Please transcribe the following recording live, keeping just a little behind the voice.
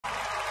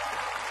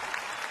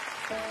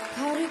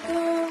Party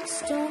girls,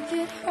 don't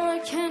get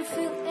hurt, can't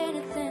feel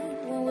anything.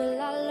 When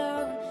will I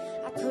learn?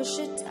 I push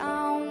it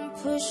down,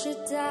 push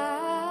it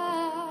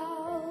down.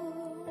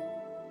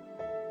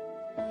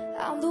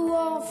 I'm the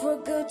one for a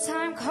good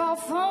time, call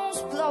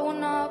phones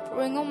blowing up,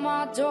 ring on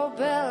my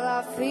doorbell.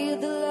 I feel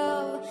the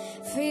love,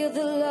 feel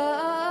the love.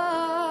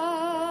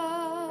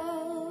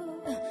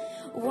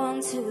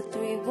 1, 2,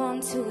 3,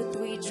 1, 2,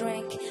 3,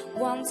 drink.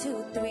 1,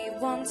 2, 3,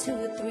 1,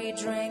 2, 3,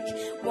 drink.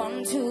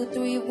 1, 2,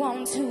 3,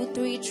 1, 2,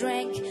 3,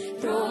 drink.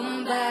 Throw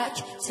 'em back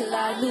till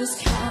I lose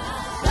count.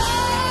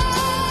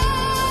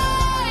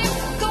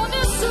 I'm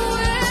gonna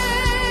swing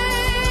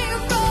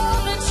from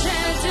the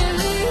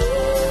chandelier,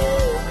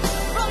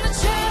 from the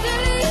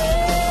chandelier.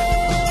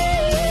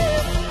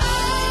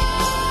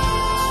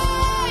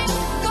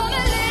 I'm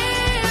gonna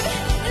live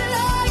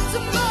like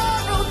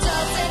tomorrow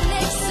doesn't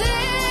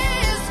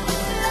exist,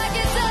 like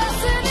it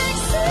doesn't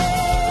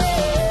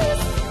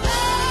exist.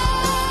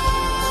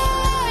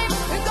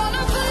 I'm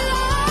gonna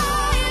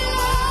fly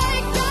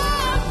like a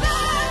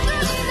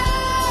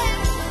butterfly,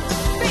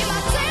 be my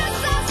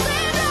dance I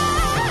said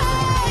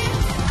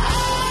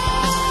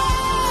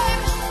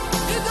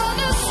I'm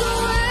gonna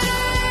swing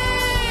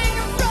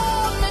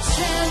from the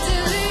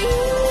chandelier,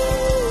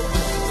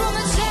 from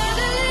the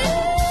chandelier.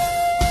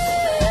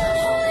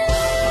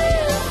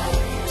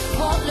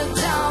 Won't look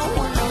down,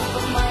 won't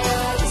open my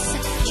eyes.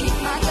 Keep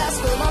my glass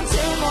full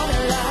until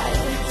morning light,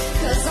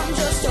 'cause I'm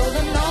just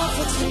holding on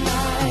for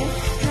tonight.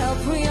 Help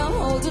me, I'm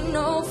holding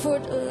on for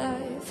the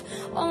life.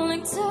 Won't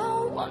look down,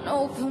 won't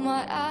open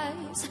my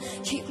eyes.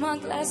 Keep my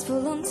glass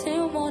full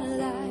until morning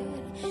light,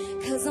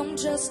 'cause I'm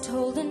just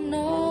holding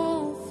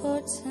on for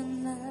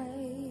tonight.